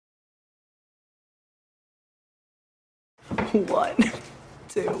1,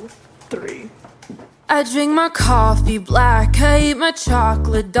 2, 3. I drink my coffee black, I eat my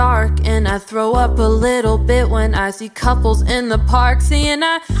chocolate dark, and I throw up a little bit when I see couples in the park saying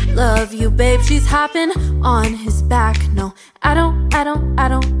I love you, babe. She's hopping on his back. No, I don't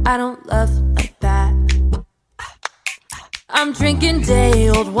love like that. I'm drinking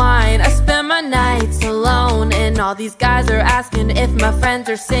day-old wine, I spend my nights alone, and all these guys are asking if my friends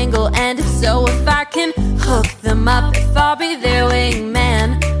are single, and if so, if I can hook them up, if I'll be their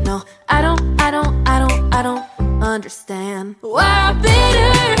wingman. No, I don't understand why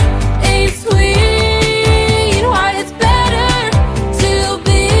bitter ain't sweet, why it's better to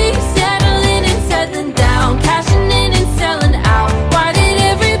be settling and settling down, cashing in and selling out. Why did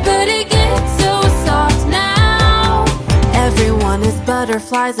everybody get so soft now? Everyone is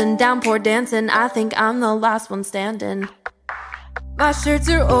butterflies and downpour dancing. I think I'm the last one standing. My shirts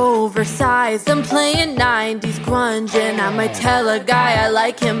are oversized, I'm playing 90s grunge, and I might tell a guy I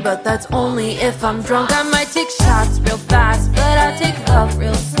like him, but that's only if I'm drunk. I might take shots real fast, but I take love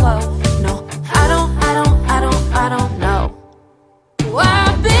real slow. No, I don't know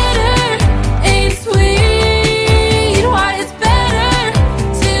why bitter ain't sweet, why it's better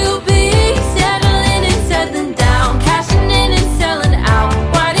to be settling and settling down, cashing in and selling out.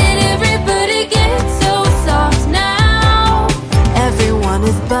 Why did everybody get so soft now? Everyone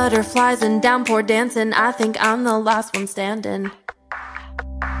is butterflies and downpour dancing. I think I'm the last one standing.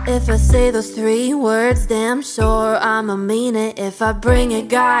 If I say those 3 words, damn sure I'ma mean it. If I bring a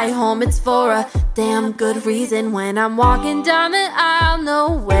guy home, it's for a damn good reason. When I'm walking down the aisle,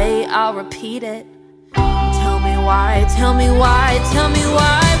 no way I'll repeat it. Tell me why, tell me why, tell me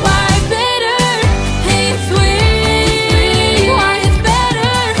why bitter ain't sweet, why it's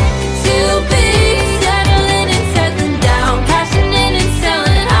better to be settling and settling down, cashing in and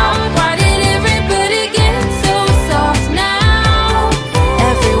selling out. Why did everybody get so soft now?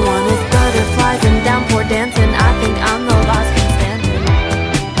 Everyone is butterflies and downpour dancing. I think I'm the last one standing.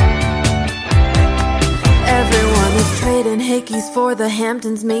 Everyone is trading hickeys for the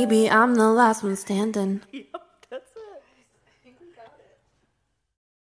Hamptons. Maybe I'm the last one standing.